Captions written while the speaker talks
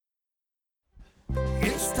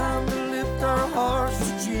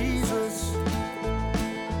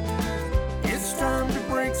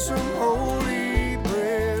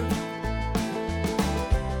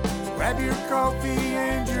coffee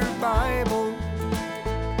and your Bible.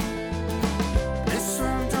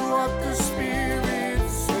 Listen to what the Spirit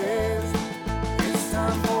says. It's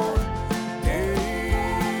time for daybreak.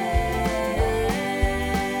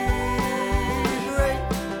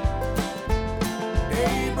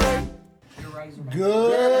 Daybreak.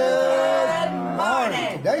 Good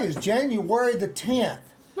morning. Today is January the 10th,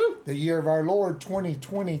 the year of our Lord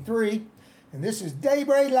 2023, and this is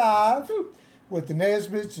Daybreak Live with the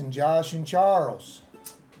Nesbitts and Josh and Charles.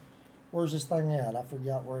 Where's this thing at? I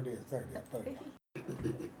forgot where it is. There it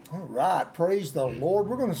is. All right, praise the Lord.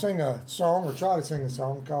 We're going to sing a song, or try to sing a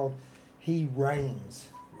song called He Reigns,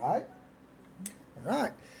 right? All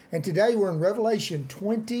right. And today we're in Revelation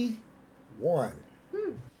 21.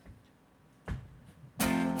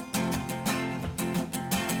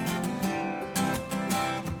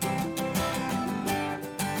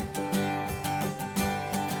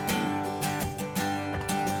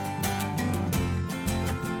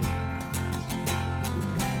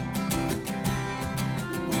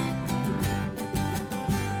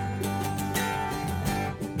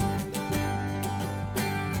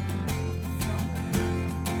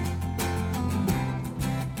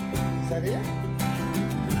 Is that it?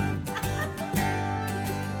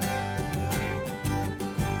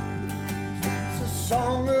 It's a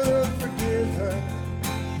song of the forgiven,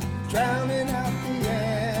 drowning out the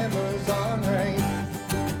Amazon rain.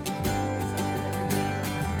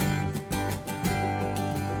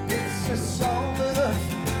 It's a song of the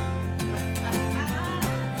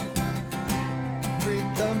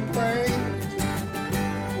freedom praise.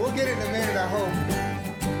 We'll get it in a minute, I hope.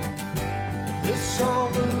 This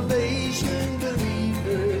song of Asian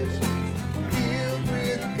believers filled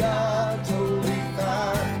with God's holy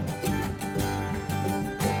fire.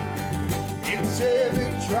 It's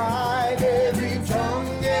every tribe, every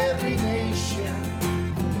tongue, every nation,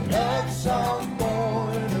 love song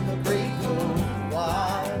born of a grateful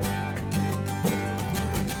choir.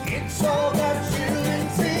 It's all God's children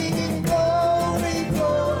singing glory,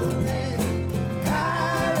 glory,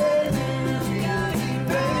 hallelujah, He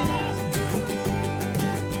reigns.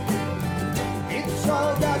 It's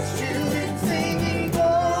all God's children singing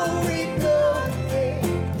glory, glory,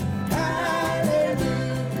 hallelujah,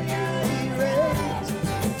 He reigns.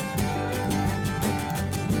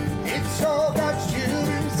 It's all God's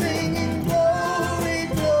children singing glory,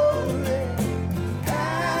 glory,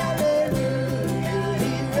 hallelujah,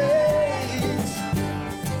 He reigns.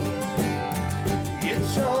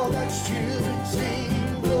 It's all God's children singing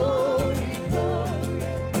glory, glory,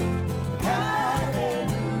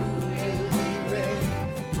 hallelujah, He reigns.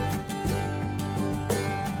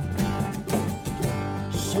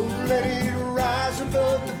 So let it rise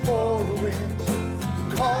above the four winds,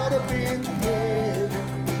 caught up in the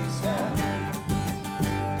heavenly sound.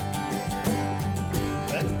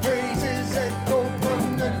 Let praises echo from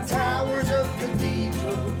the towers of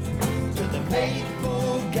cathedrals to the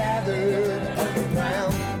faithful gathered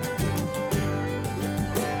underground.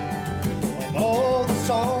 And all the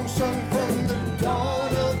songs sung from the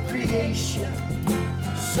dawn of creation,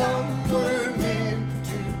 some were meant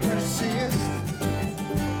to persist.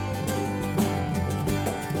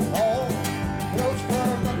 All rose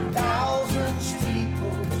from 1,000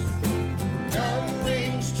 steeples, none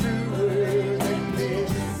rings truer than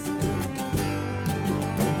this.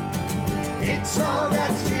 It's all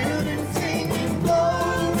God's children singing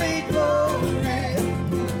glory, glory,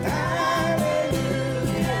 hallelujah,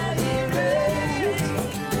 He reigns.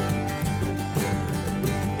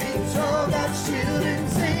 It's all God's children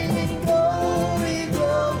singing glory,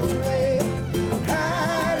 glory,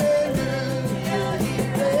 hallelujah, He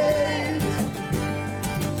reigns.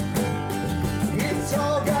 It's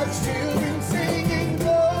all God's children singing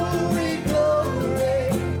glory, glory,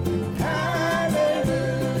 hallelujah,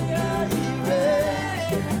 He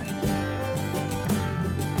reigns.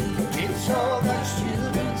 It's all God's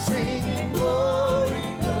children singing glory,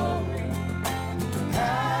 glory,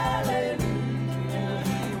 hallelujah,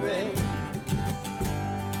 He reigns.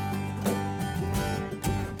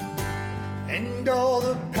 And all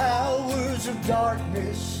the powers of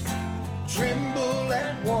darkness tremble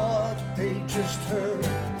at what they just heard.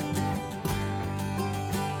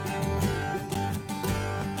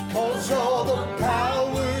 'Cause all the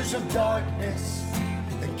powers of darkness,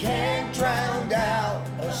 they can't drown out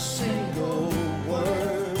a single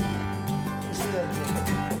word.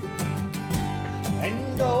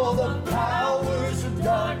 And all the powers of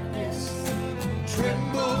darkness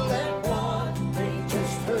tremble at what they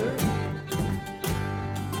just heard.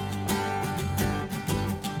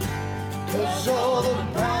 'Cause all the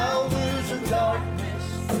powers of darkness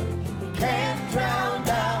can't drown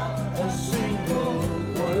out a single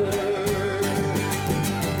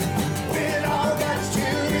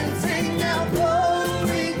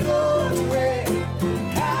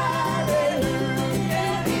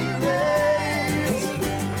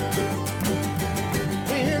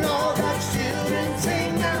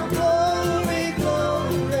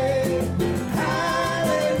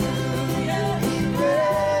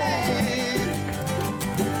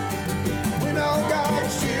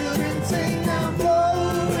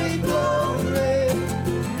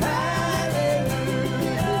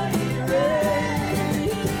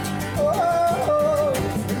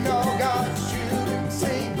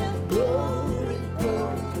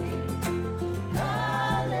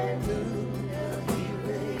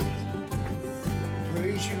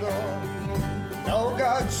Lord. And all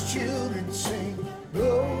God's children sing,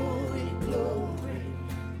 glory, glory,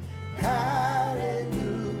 hallelujah,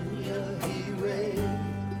 he reigns.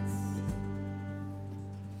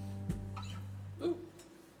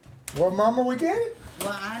 Well, Mama, we did it.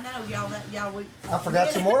 Well, I know y'all. I forgot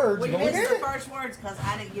some words, We but we missed did the it. first words because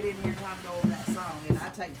I didn't get in here in time to go over that song, and I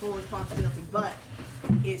take full responsibility. But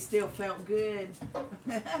it still felt good.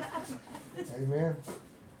 Amen.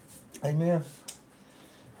 Amen.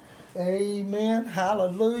 Amen.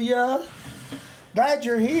 Hallelujah. Glad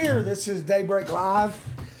you're here. This is Daybreak Live.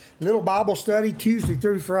 Little Bible study Tuesday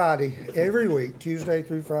through Friday. Every week, Tuesday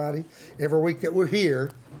through Friday. Every week that we're here,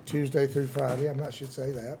 Tuesday through Friday. I should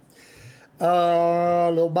say that.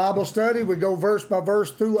 Little Bible study. We go verse by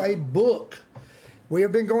verse through a book. We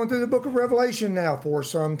have been going through the book of Revelation now for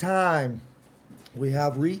some time. We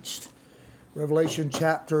have reached Revelation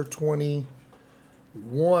chapter 21.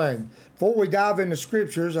 Before we dive into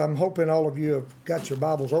scriptures, I'm hoping all of you have got your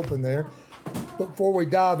Bibles open there. But before we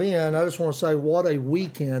dive in, I just want to say what a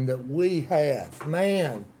weekend that we had.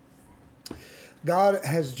 Man, God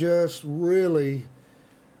has just really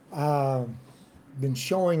been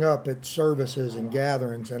showing up at services and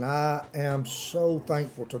gatherings, and I am so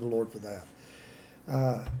thankful to the Lord for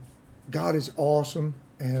that. God is awesome,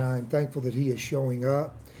 and I'm thankful that he is showing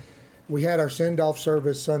up. We had our send-off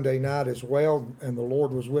service Sunday night as well, and the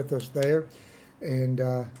Lord was with us there. And,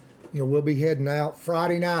 we'll be heading out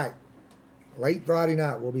Friday night, late Friday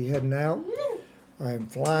night, we'll be heading out. I'm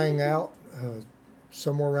flying out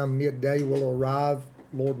somewhere around midday. We'll arrive,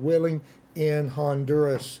 Lord willing, in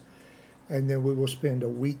Honduras. And then we will spend a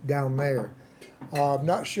week down there. I'm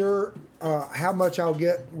not sure how much I'll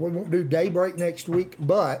get. We won't do Daybreak next week,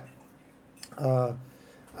 but I'll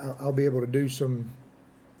be able to do some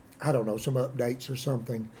updates or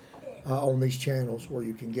something on these channels where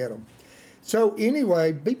you can get them. So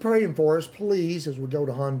anyway, be praying for us, please, as we go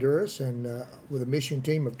to Honduras and with a mission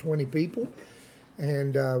team of 20 people.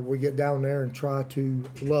 And we get down there and try to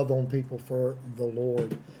love on people for the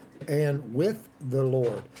Lord and with the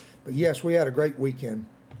Lord. But yes, we had a great weekend.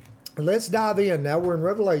 Let's dive in now. We're in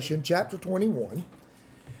Revelation chapter 21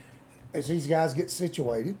 as these guys get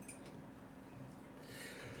situated.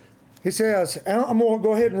 It says, I'm going to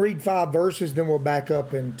go ahead and read 5 verses, then we'll back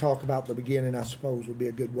up and talk about the beginning, I suppose would be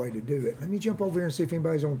a good way to do it. Let me jump over here and see if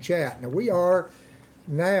anybody's on chat. Now, we are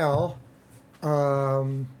now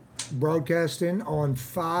broadcasting on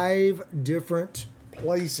 5 different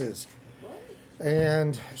places.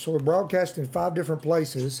 And so we're broadcasting 5 different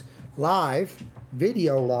places, live,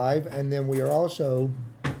 video live, and then we are also,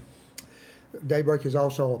 Daybreak is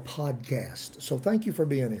also a podcast. So thank you for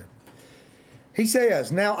being here. He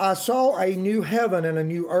says, now I saw a new heaven and a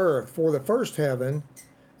new earth, for the first heaven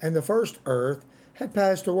and the first earth had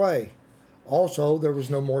passed away. Also there was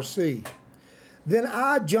no more sea. Then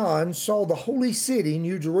I, John, saw the holy city,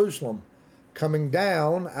 New Jerusalem, coming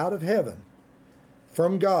down out of heaven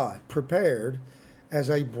from God, prepared as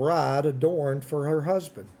a bride adorned for her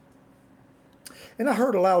husband. And I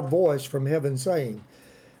heard a loud voice from heaven saying,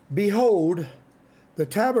 behold, the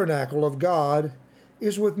tabernacle of God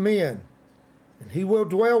is with men, and he will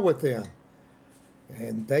dwell with them,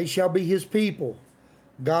 and they shall be his people.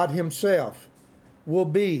 God himself will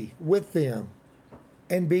be with them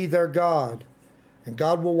and be their God. And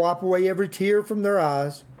God will wipe away every tear from their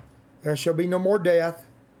eyes. There shall be no more death,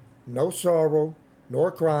 no sorrow,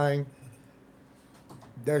 nor crying.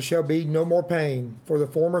 There shall be no more pain, for the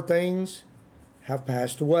former things have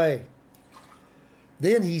passed away.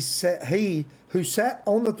 Then he who sat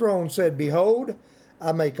on the throne said, behold,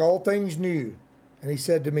 I make all things new. And he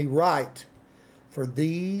said to me, write, for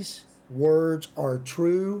these words are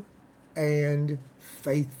true and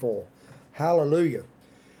faithful. Hallelujah.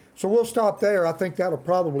 So we'll stop there. I think that'll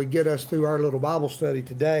probably get us through our little Bible study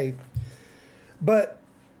today. But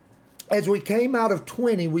as we came out of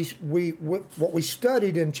 20, what we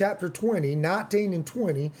studied in chapter 20, 19 and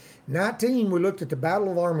 20, 19 we looked at the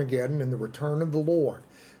Battle of Armageddon and the return of the Lord.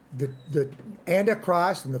 The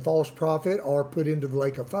Antichrist and the false prophet are put into the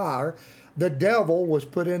lake of fire. The devil was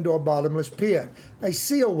put into a bottomless pit. A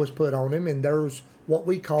seal was put on him, and there's what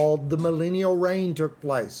we call the millennial reign took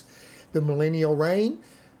place. The millennial reign,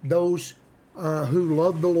 those who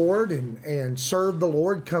love the Lord and serve the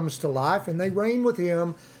Lord comes to life, and they reign with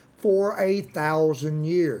him for 1,000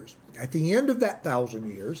 years. At the end of that 1,000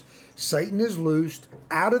 years, Satan is loosed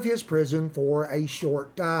out of his prison for a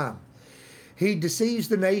short time. He deceives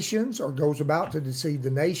the nations, or goes about to deceive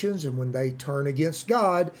the nations, and when they turn against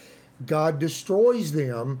God, God destroys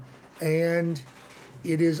them, and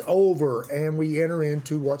it is over, and we enter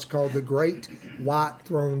into what's called the Great White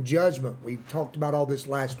Throne Judgment. We talked about all this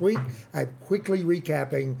last week. I'm quickly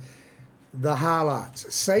recapping the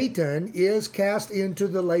highlights. Satan is cast into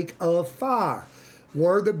the lake of fire,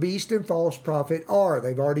 where the beast and false prophet are.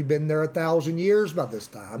 They've already been there 1,000 years by this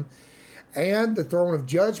time. And the throne of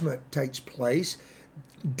judgment takes place.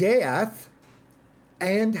 Death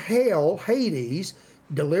and hell, Hades,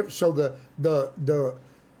 so the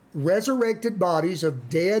resurrected bodies of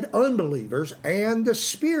dead unbelievers and the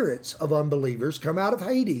spirits of unbelievers come out of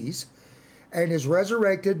Hades and is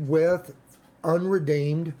resurrected with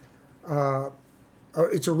unredeemed.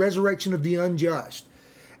 It's a resurrection of the unjust.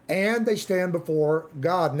 And they stand before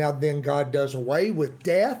God. Now then, God does away with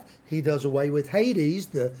death. He does away with Hades,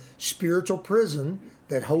 the spiritual prison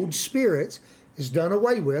that holds spirits, is done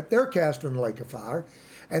away with. They're cast in the lake of fire.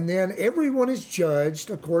 And then everyone is judged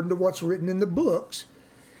according to what's written in the books.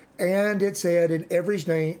 And it said, in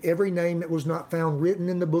every name that was not found written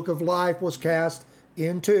in the book of life was cast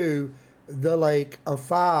into the lake of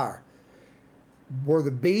fire, where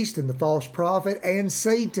the beast and the false prophet and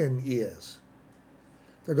Satan is.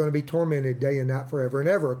 They're going to be tormented day and night forever and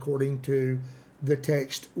ever, according to the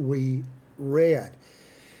text we read.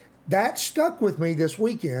 That stuck with me this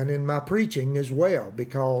weekend in my preaching as well,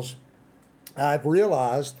 because I've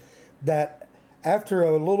realized that after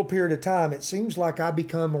a little period of time, it seems like I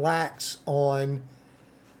become lax on,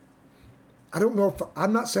 I don't know if,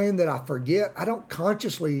 I'm not saying that I forget, I don't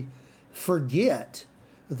consciously forget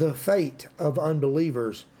the fate of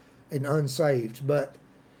unbelievers and unsaved, but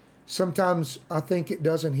sometimes I think it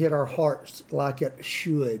doesn't hit our hearts like it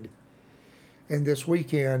should. And this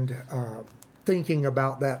weekend, thinking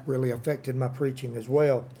about that really affected my preaching as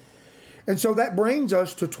well. And so that brings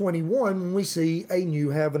us to 21 when we see a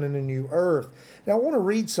new heaven and a new earth. Now I want to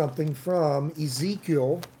read something from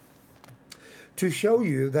Ezekiel to show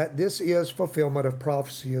you that this is fulfillment of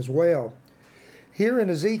prophecy as well. Here in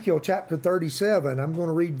Ezekiel chapter 37, I'm going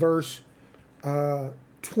to read verse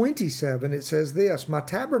 27. It says this, "My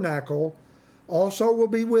tabernacle also will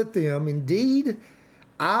be with them. Indeed,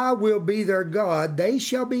 I will be their God. They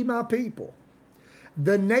shall be my people.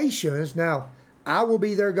 The nations," now, I will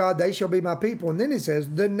be their God, they shall be my people. And then it says,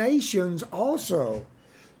 "The nations also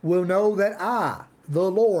will know that I, the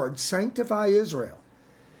Lord, sanctify Israel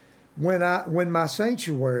when my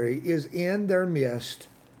sanctuary is in their midst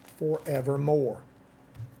forevermore."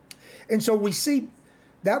 And so we see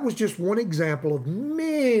that was just one example of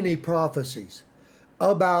many prophecies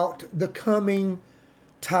about the coming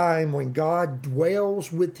time when God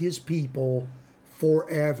dwells with his people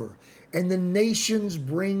forever. And the nations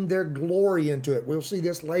bring their glory into it. We'll see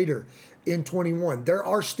this later in 21. There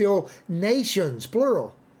are still nations,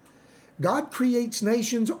 plural. God creates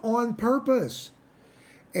nations on purpose.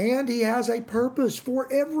 And he has a purpose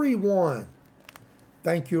for everyone.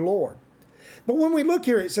 Thank you, Lord. But when we look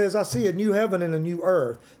here, it says, "I see a new heaven and a new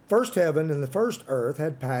earth. First heaven and the first earth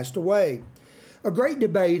had passed away." A great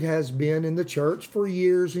debate has been in the church for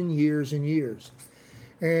years and years and years.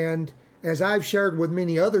 And as I've shared with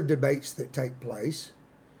many other debates that take place,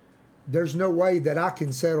 there's no way that I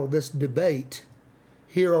can settle this debate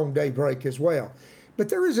here on Daybreak as well. But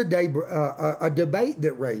there is a debate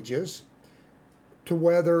that rages to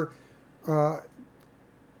whether the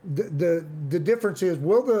difference is,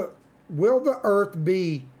 will the earth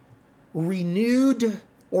be renewed,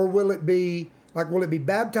 or will it be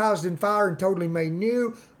baptized in fire and totally made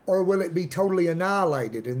new, or will it be totally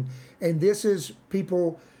annihilated? And this is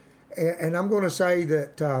people. And I'm going to say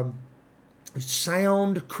that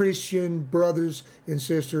sound Christian brothers and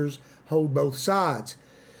sisters hold both sides,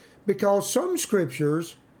 because some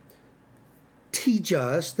scriptures teach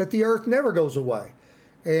us that the earth never goes away.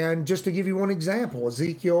 And just to give you one example,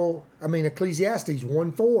 Ecclesiastes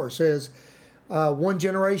 1:4 says, one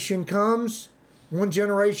generation comes, one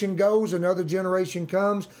generation goes, another generation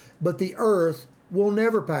comes, but the earth will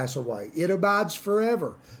never pass away. It abides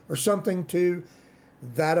forever, or something to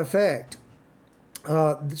that effect.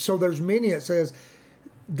 So there's many that says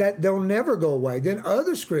that they'll never go away. Then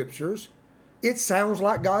other scriptures, it sounds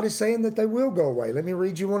like God is saying that they will go away. Let me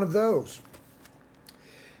read you one of those.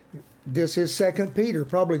 This is 2 Peter,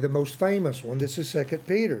 probably the most famous one. This is 2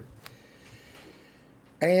 Peter.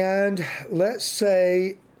 And let's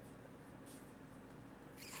see,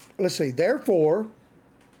 therefore,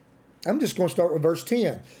 I'm just going to start with verse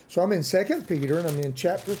 10. So I'm in 2 Peter, and I'm in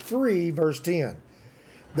chapter 3, verse 10.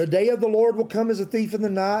 "The day of the Lord will come as a thief in the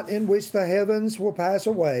night, in which the heavens will pass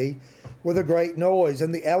away with a great noise,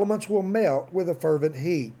 and the elements will melt with a fervent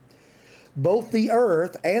heat. Both the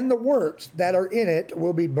earth and the works that are in it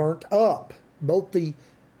will be burnt up." Both the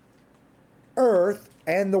earth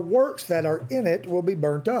and the works that are in it will be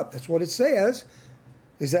burnt up. That's what it says.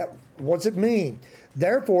 Is that what's it mean?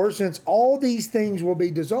 Therefore, since all these things will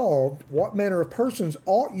be dissolved, what manner of persons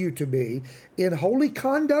ought you to be in holy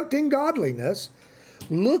conduct and godliness,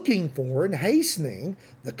 looking for and hastening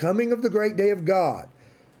the coming of the great day of God,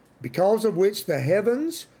 because of which the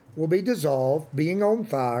heavens will be dissolved, being on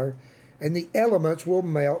fire, and the elements will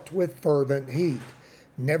melt with fervent heat.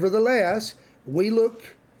 Nevertheless,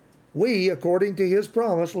 we, according to his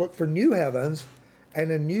promise, look for new heavens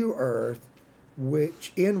and a new earth,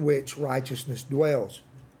 in which righteousness dwells.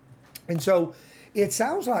 And so it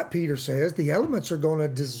sounds like Peter says the elements are going to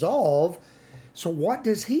dissolve. So what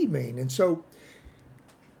does he mean? And so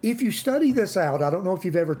if you study this out, I don't know if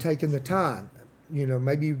you've ever taken the time,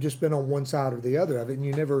 maybe you've just been on one side or the other of it and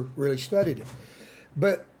you never really studied it.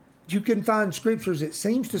 But you can find scriptures that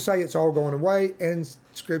seems to say it's all going away and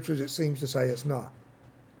scriptures that seems to say it's not.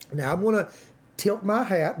 Now I'm going to tilt my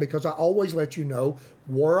hat because I always let you know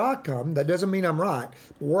where I come. That doesn't mean I'm right.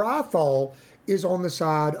 But where I fall is on the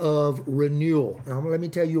side of renewal. Now let me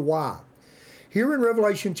tell you why. Here in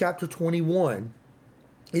Revelation chapter 21,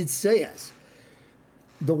 it says,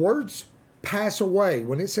 the words pass away,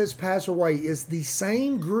 when it says pass away, is the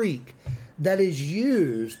same Greek that is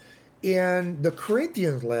used in the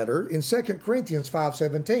Corinthians letter in 2 Corinthians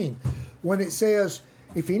 5:17, when it says,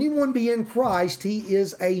 if anyone be in Christ, he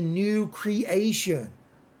is a new creation.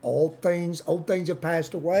 Old things have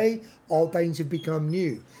passed away, all things have become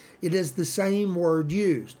new. It is the same word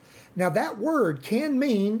used. Now that word can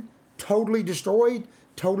mean totally destroyed,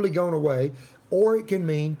 totally gone away, or it can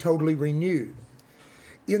mean totally renewed.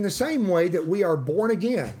 In the same way that we are born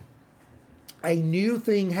again, a new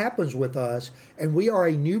thing happens with us, and we are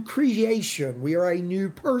a new creation. We are a new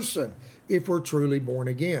person if we're truly born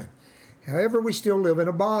again. However, we still live in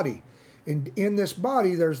a body. And in this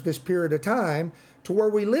body, there's this period of time to where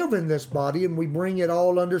we live in this body and we bring it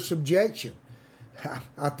all under subjection.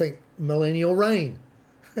 I think millennial reign.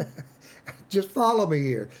 Just follow me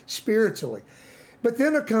here, spiritually. But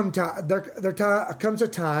then there comes a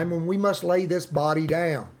time when we must lay this body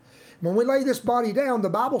down. When we lay this body down, the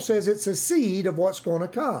Bible says it's a seed of what's going to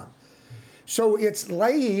come. So it's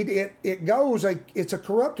laid, it goes, it's a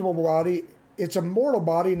corruptible body, it's a mortal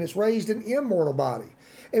body, and it's raised an immortal body.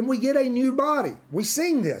 And we get a new body. We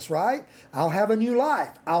sing this, right? I'll have a new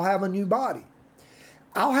life. I'll have a new body.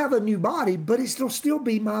 I'll have a new body, but it'll still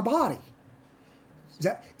be my body.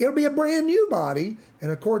 It'll be a brand new body.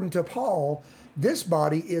 And according to Paul, this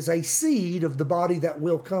body is a seed of the body that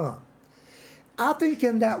will come. I think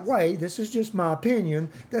in that way, this is just my opinion,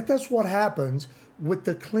 that's what happens with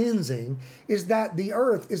the cleansing, is that the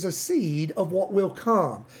earth is a seed of what will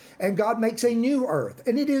come. And God makes a new earth.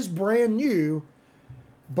 And it is brand new,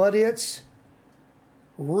 but it's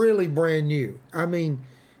really brand new. I mean,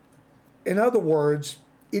 in other words,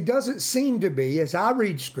 it doesn't seem to be, as I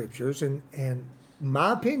read scriptures, and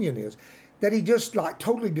my opinion is, that he just like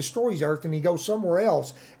totally destroys earth and he goes somewhere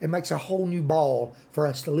else and makes a whole new ball for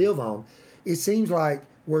us to live on. It seems like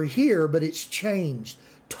we're here, but it's changed,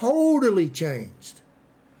 totally changed.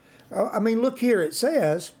 I mean, look here, it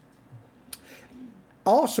says,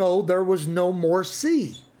 also there was no more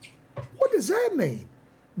sea. What does that mean?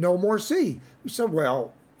 No more sea. We said,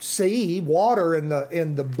 well, sea, water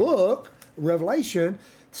in the book, Revelation,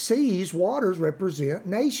 seas, waters represent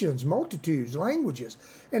nations, multitudes, languages.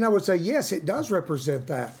 And I would say, yes, it does represent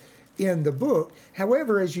that in the book.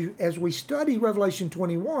 However, as we study Revelation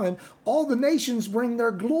 21, all the nations bring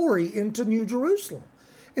their glory into New Jerusalem.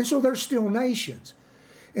 And so they're still nations.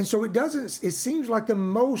 And so it seems like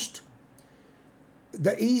the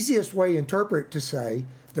easiest way to interpret to say,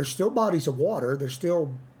 there's still bodies of water, there's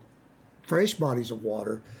still fresh bodies of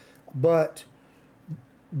water, but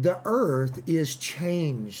the earth is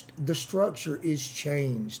changed, the structure is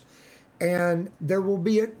changed, and there will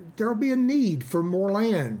be a need for more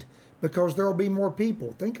land because there will be more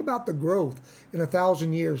people. Think about the growth in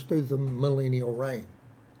 1,000 years through the millennial reign.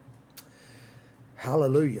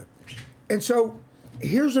 Hallelujah. And so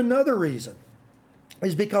here's another reason,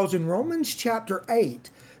 is because in Romans chapter 8,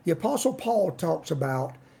 the Apostle Paul talks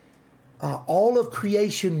about all of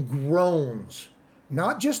creation groans.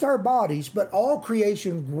 Not just our bodies, but all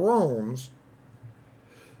creation groans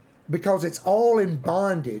because it's all in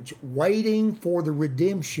bondage, waiting for the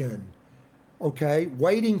redemption, okay?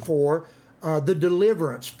 Waiting for the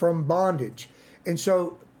deliverance from bondage. And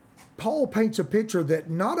so Paul paints a picture that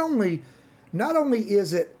not only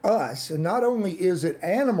is it us, and not only is it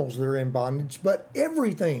animals that are in bondage, but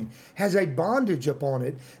everything has a bondage upon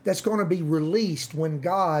it that's going to be released when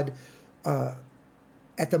God,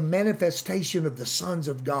 at the manifestation of the sons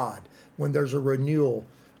of God, when there's a renewal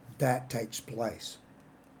that takes place.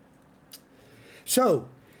 So,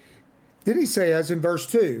 then he says in verse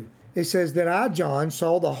 2, it says that I, John,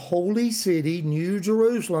 saw the holy city, New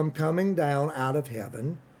Jerusalem, coming down out of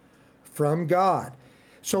heaven from God.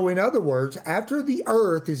 So in other words, after the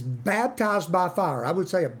earth is baptized by fire, I would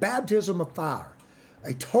say a baptism of fire,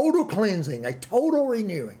 a total cleansing, a total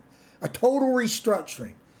renewing, a total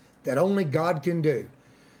restructuring that only God can do.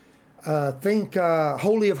 Think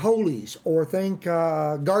Holy of Holies, or think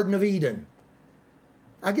Garden of Eden.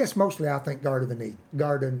 I guess mostly I think Garden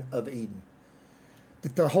of Eden.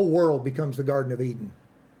 That the whole world becomes the Garden of Eden.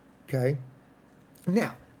 Okay?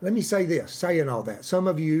 Now, let me say this, saying all that.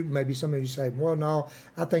 Maybe some of you say, well, no,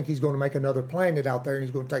 I think he's going to make another planet out there and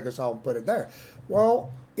he's going to take us all and put it there.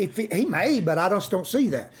 Well, if he may, but I just don't see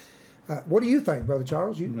that. What do you think, Brother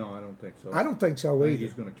Charles? No, I don't think so. I don't think so I think either.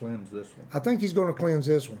 he's going to cleanse this one. I think he's going to cleanse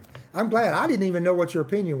this one. I'm glad. I didn't even know what your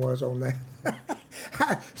opinion was on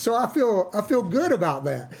that. So I feel good about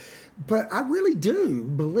that. But I really do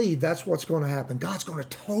believe that's what's going to happen. God's going to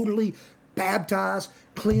totally baptize,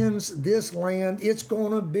 cleanse this land. It's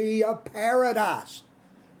going to be a paradise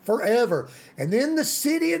forever. And then the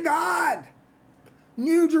city of God,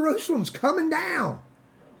 New Jerusalem's coming down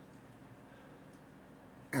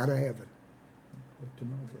out of heaven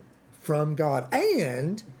from God.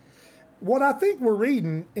 And what I think we're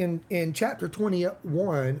reading in chapter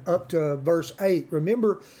 21 up to verse 8,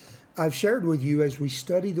 remember, I've shared with you as we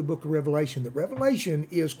study the book of Revelation that Revelation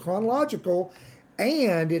is chronological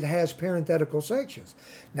and it has parenthetical sections.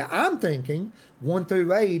 Now, I'm thinking 1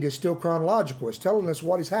 through 8 is still chronological. It's telling us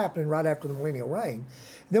what is happening right after the millennial reign.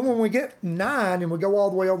 Then when we get 9 and we go all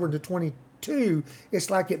the way over to 22, it's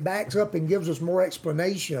like it backs up and gives us more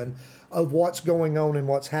explanation of what's going on and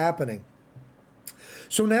what's happening.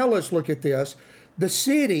 So now let's look at this. The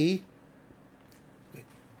city,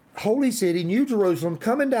 holy city, New Jerusalem,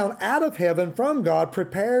 coming down out of heaven from God,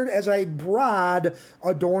 prepared as a bride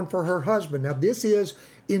adorned for her husband. Now this is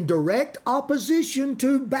in direct opposition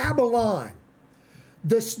to Babylon,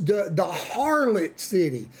 the harlot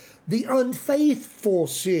city, the unfaithful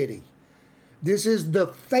city. This is the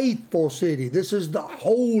faithful city. This is the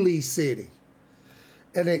holy city.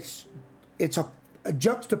 And it's a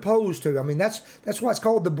juxtaposed to, I mean, that's why it's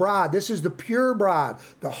called the bride. This is the pure bride,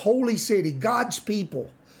 the holy city, God's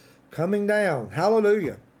people coming down.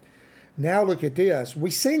 Hallelujah. Now look at this.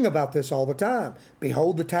 We sing about this all the time.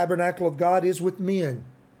 Behold, the tabernacle of God is with men.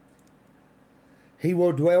 He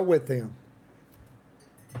will dwell with them.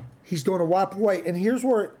 He's going to wipe away. And here's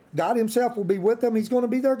where God himself will be with them. He's going to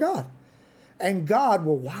be their God. And God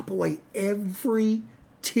will wipe away every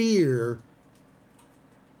tear,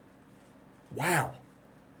 wow,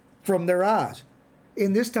 from their eyes.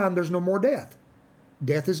 In this time, there's no more death.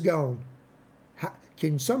 Death is gone.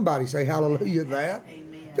 Can somebody say hallelujah to that?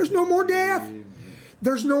 Amen. There's no more death.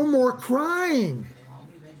 There's no more crying.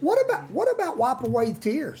 What about wipe away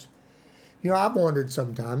tears? You know, I've wondered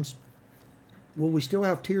sometimes, will we still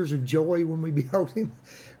have tears of joy when we behold him?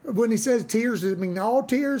 When he says tears, does it mean all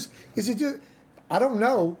tears? Is it just, I don't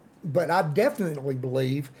know, but I definitely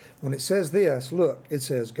believe when it says this, look, it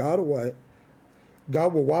says, God will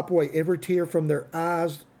wipe away every tear from their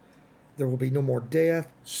eyes. There will be no more death,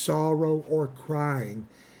 sorrow, or crying.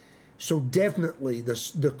 So definitely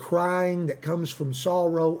the crying that comes from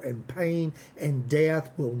sorrow and pain and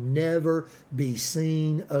death will never be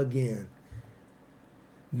seen again.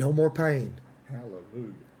 No more pain.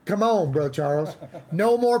 Hallelujah. Come on, Bro Charles.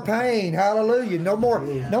 No more pain. Hallelujah. No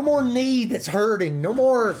more knee that's hurting. No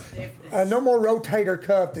more rotator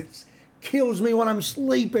cuff that kills me when I'm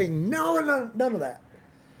sleeping. No, none of that.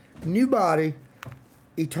 New body,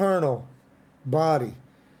 eternal body.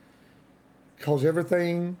 Because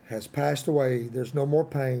everything has passed away. There's no more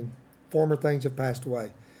pain. Former things have passed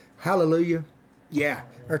away. Hallelujah. Yeah,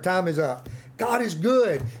 our time is up. God is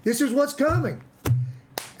good. This is what's coming.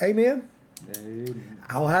 Amen. Amen.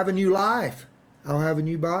 I'll have a new life. I'll have a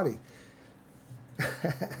new body.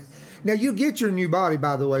 Now you get your new body,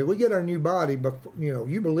 by the way. We get our new body, but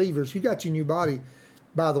you believers, you got your new body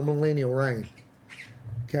by the millennial reign.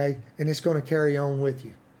 Okay? And it's going to carry on with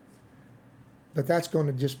you. But that's going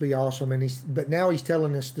to just be awesome. But now he's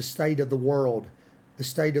telling us the state of the world. The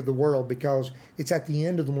state of the world, because it's at the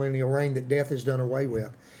end of the millennial reign that death is done away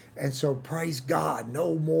with. And so praise God.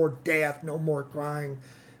 No more death, no more crying.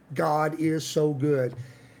 God is so good.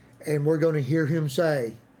 And we're going to hear him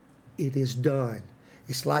say, it is done.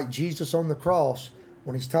 It's like Jesus on the cross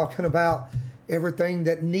when he's talking about everything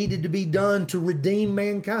that needed to be done to redeem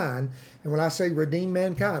mankind. And when I say redeem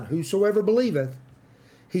mankind, whosoever believeth,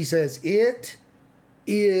 he says, it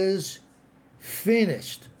is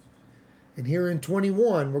finished. And here in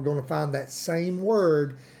 21, we're going to find that same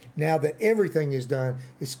word. Now that everything is done,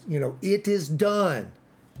 it's, it is done.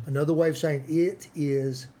 Another way of saying it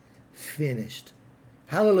is finished.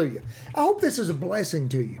 Hallelujah. I hope this is a blessing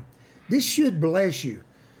to you. This should bless you,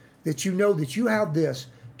 that you know that you have this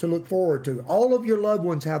to look forward to. All of your loved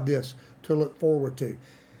ones have this to look forward to.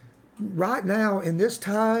 Right now, in this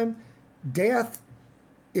time, death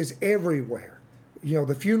is everywhere.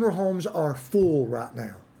 The funeral homes are full right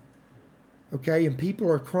now. Okay, and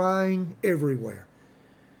people are crying everywhere.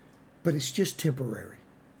 But it's just temporary.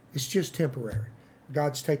 It's just temporary.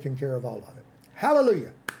 God's taking care of all of it.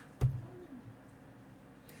 Hallelujah.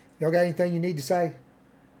 Y'all got anything you need to say?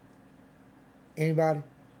 Anybody?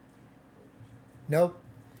 No?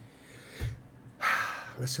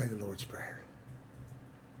 Let's say the Lord's Prayer.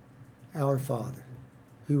 Our Father,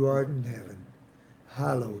 who art in heaven,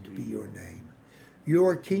 hallowed be your name.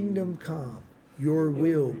 Your kingdom come, your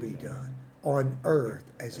will be done, on earth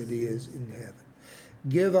as it is in heaven.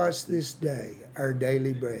 Give us this day our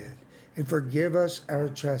daily bread, and forgive us our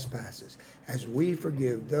trespasses, as we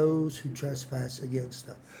forgive those who trespass against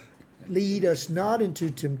us. Lead us not into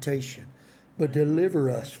temptation, but deliver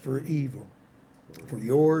us from evil. For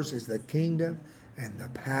yours is the kingdom and the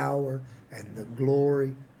power and the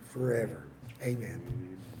glory forever. Amen.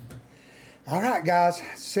 All right, guys.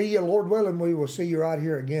 See you, Lord willing. We will see you right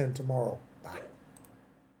here again tomorrow.